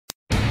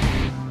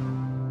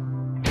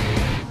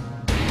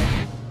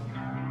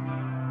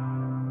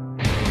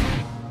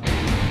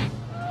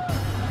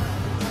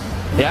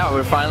Yeah,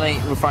 we're finally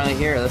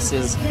here. This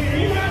is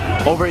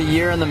over a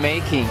year in the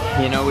making.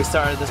 You know, we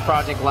started this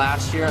project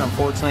last year, and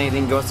unfortunately it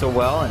didn't go so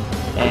well,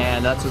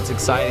 and that's what's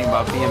exciting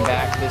about being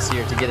back this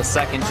year, to get a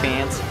second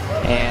chance,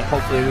 and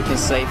hopefully we can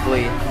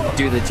safely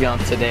do the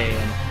jump today.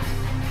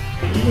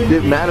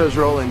 Matto's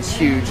rolling's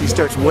huge. He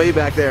starts way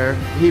back there.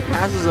 He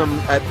passes him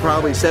at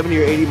probably 70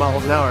 or 80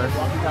 miles an hour,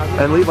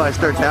 and Levi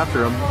starts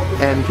after him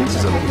and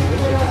kisses him.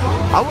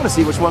 I want to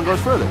see which one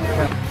goes further.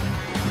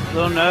 A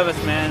little nervous,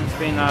 man. It's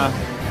been a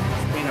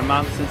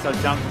month since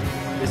I've jumped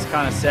this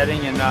kind of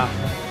setting, and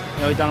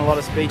you know, we've done a lot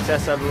of speed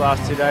tests over the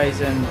last 2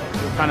 days, and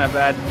we've kind of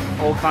had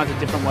all kinds of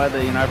different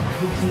weather. You know,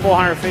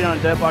 400 feet on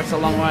a dirt bike's a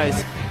long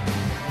ways.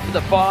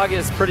 The fog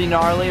is pretty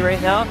gnarly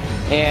right now,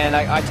 and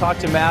I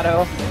talked to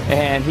Matto,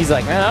 and he's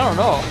like, man, I don't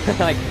know.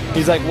 Like,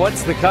 he's like,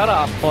 what's the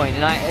cutoff point?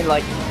 And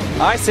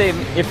I say,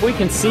 if we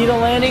can see the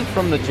landing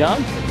from the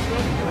jump,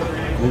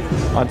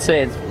 I'd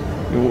say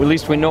at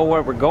least we know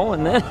where we're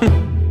going then.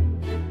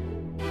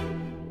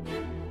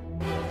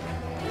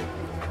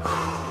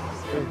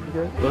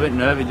 A little bit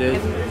nervy, dude.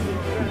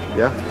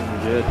 Yeah?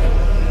 Good.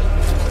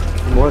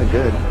 More than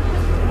good.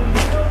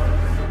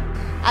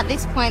 At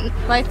this point,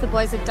 both the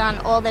boys have done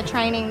all their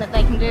training that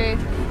they can do,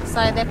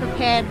 so they're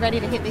prepared, ready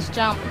to hit this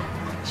jump.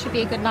 Should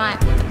be a good night.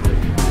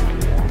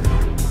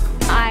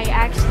 I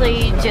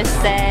actually just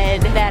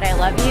said that I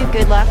love you,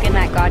 good luck, and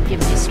that God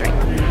gives you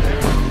strength.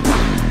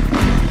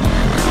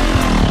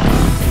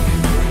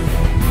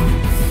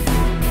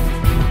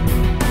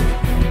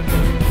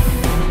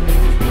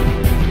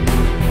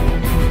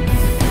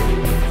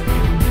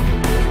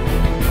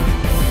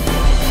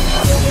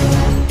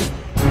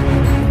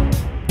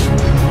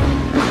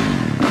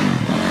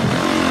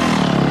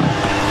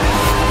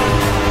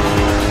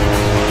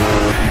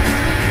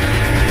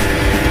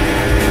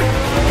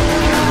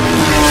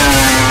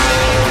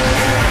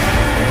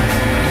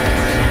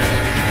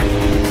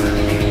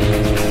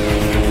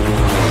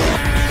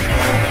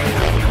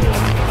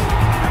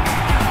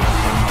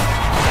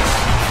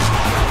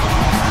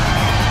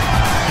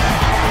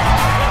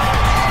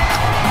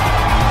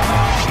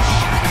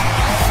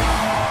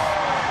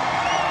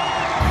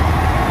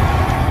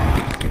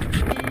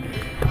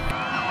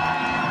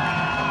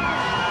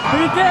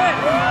 We did it!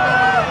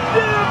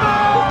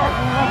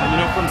 You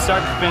know, from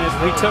start to finish,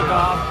 we took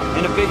off,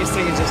 and the biggest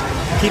thing is just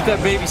keep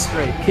that baby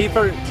straight. Keep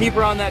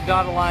her on that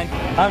dotted line.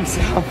 I'm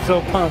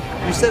so pumped.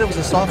 You said it was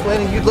a soft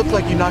landing. You looked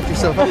like you knocked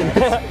yourself out.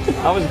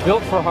 I was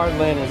built for hard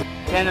landings.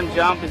 Tandem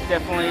jump is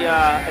definitely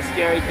a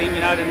scary thing,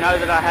 you know, to know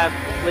that I have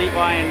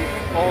Levi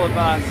and all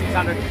of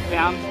 600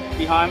 pounds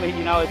behind me.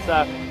 You know, it's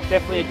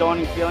definitely a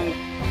daunting feeling.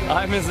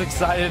 I'm as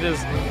excited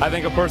as I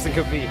think a person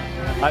could be.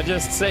 I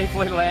just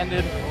safely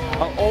landed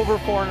an over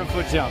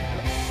 400-foot jump.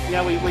 You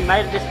know, we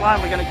made it this far,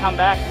 and we're going to come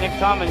back next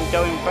time and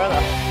go even further.